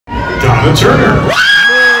Donna Turner.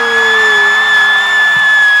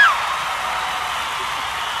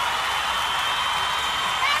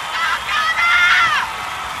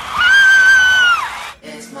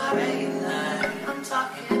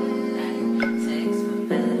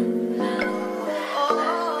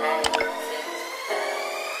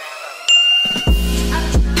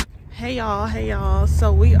 Hey y'all,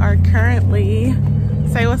 so we are currently,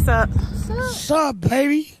 say what's up. What's up,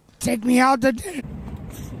 baby? Take me out to dinner.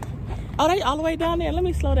 Oh, they all the way down there. Let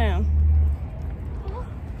me slow down.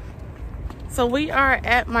 So we are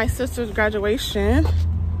at my sister's graduation.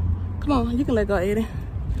 Come on, you can let go, Aiden.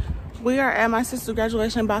 We are at my sister's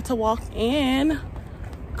graduation, about to walk in.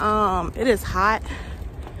 It is hot.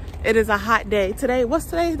 It is a hot day. Today, what's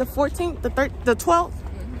today? The 14th? The 12th?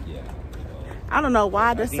 Yeah. I don't know why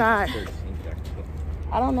I decided.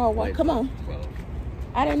 I don't know why. Come on.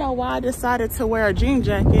 I didn't know why I decided to wear a jean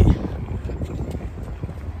jacket.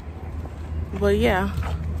 But yeah.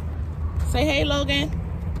 Say hey, Logan.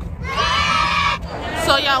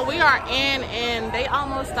 So y'all, we are in and they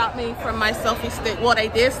almost stopped me from my selfie stick. Well, they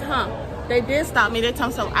did, They did stop me. They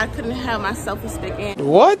told me so I couldn't have my selfie stick in.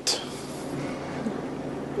 What?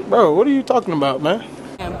 Bro, what are you talking about, man?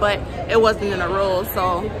 But it wasn't in the rules,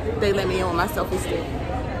 so they let me in with my selfie stick.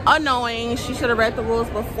 Annoying. She should have read the rules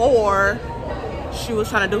before she was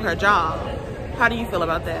trying to do her job. How do you feel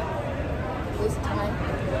about that? This time.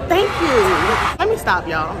 Thank you. Let me stop,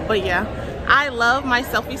 y'all. But yeah, I love my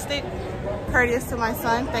selfie stick. Courteous to my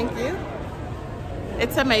son. Thank you.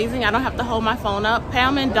 It's amazing. I don't have to hold my phone up.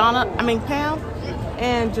 Pam and Donna, Pam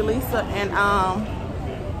and Jaleesa and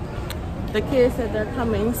the kids said they're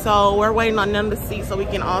coming, so we're waiting on them to see so we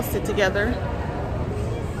can all sit together.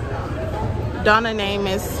 Donna's name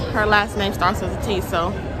is, her last name starts with a T,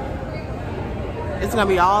 so it's gonna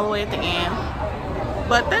be all the way at the end.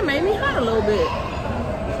 But that made me hot a little bit.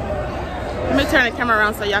 Let me turn the camera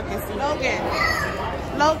around so y'all can see.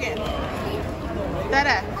 Logan.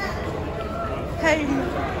 Dada. Hey.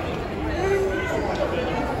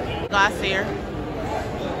 Go, I see her.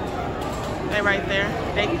 They right there.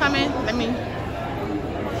 They coming. Let me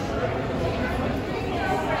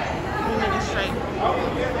make it straight.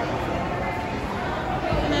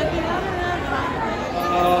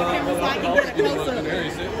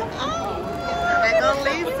 There go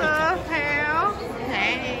Lisa. Pam.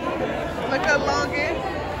 Hey. Look at Logan.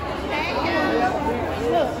 Hey.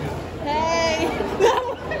 Look. Hey.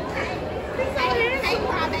 Hey,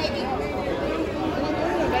 crybaby.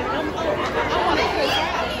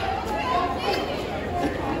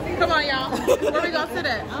 Come on, y'all. Where we gonna sit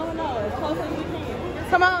at? I don't know. As close as you can.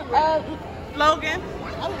 Come on, Logan.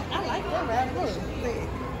 I like that rap.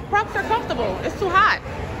 Look. Props are comfortable. It's too hot.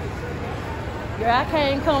 Girl, I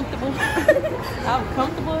came comfortable. I was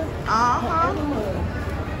comfortable.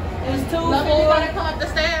 It was too Logan, you gotta come up the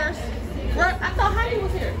stairs. I thought Heidi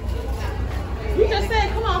was here. You just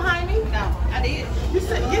said, come on, Heidi. No, I did. You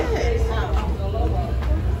said, yes.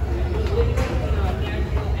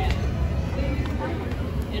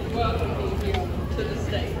 And welcome you to the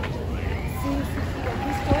stage.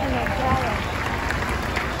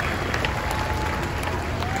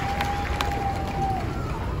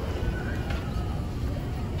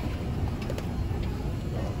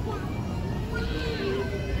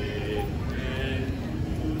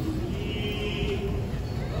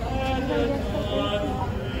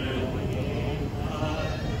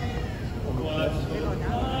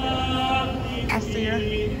 I see her.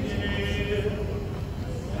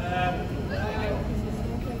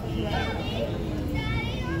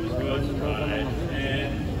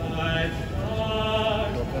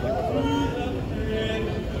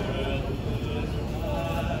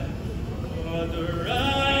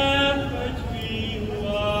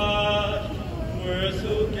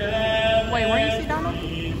 Wait, where you see Donna?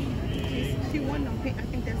 She won them pink. I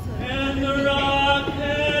think that's her.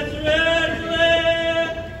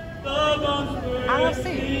 I don't see.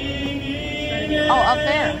 Oh, up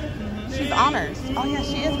there. She's honors. Oh yeah,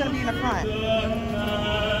 she is gonna be in the front.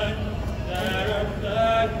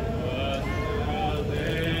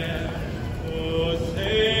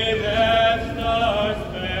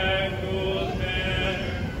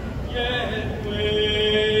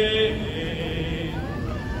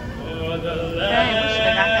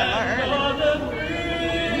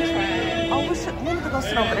 We need to go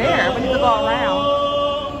sit over there. We need to go around.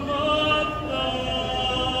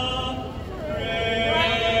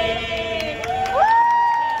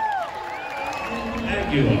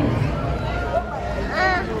 Thank you all.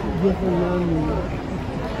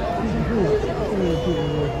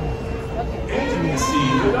 Can't see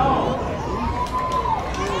you at all.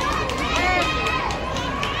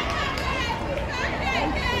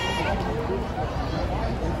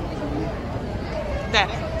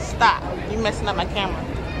 messing up my camera.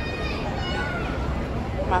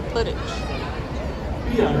 My footage.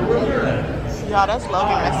 Y'all, that's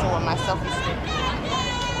Logan messing with my selfie stick.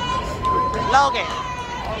 Logan.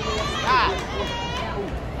 God.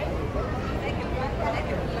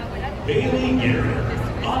 Bailey Garrett.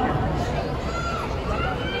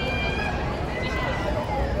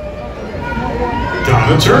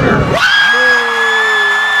 Donna Turner.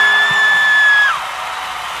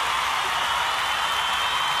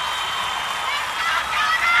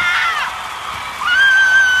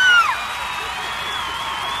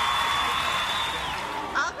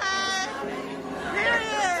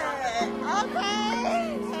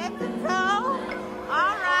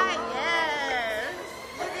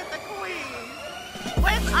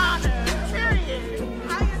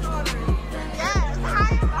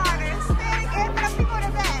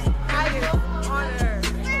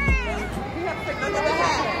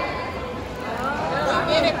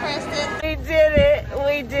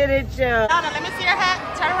 Donna, let me see your hat.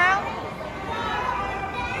 Turn around.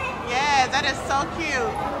 Yes, that is so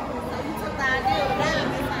cute.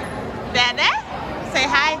 Dada, say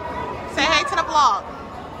hi. Say hey to the vlog.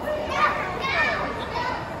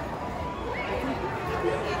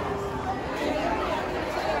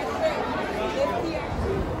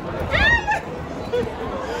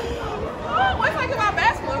 Oh, what's like about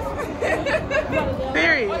basketball?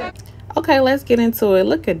 Period. Okay, let's get into it.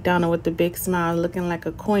 Look at Donna with the big smile, looking like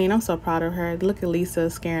a queen. I'm so proud of her. Look at Lisa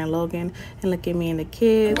scaring Logan, and look at me and the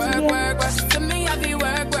kids. Yeah. To me, I be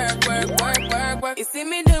work. You see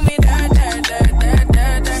me do me that.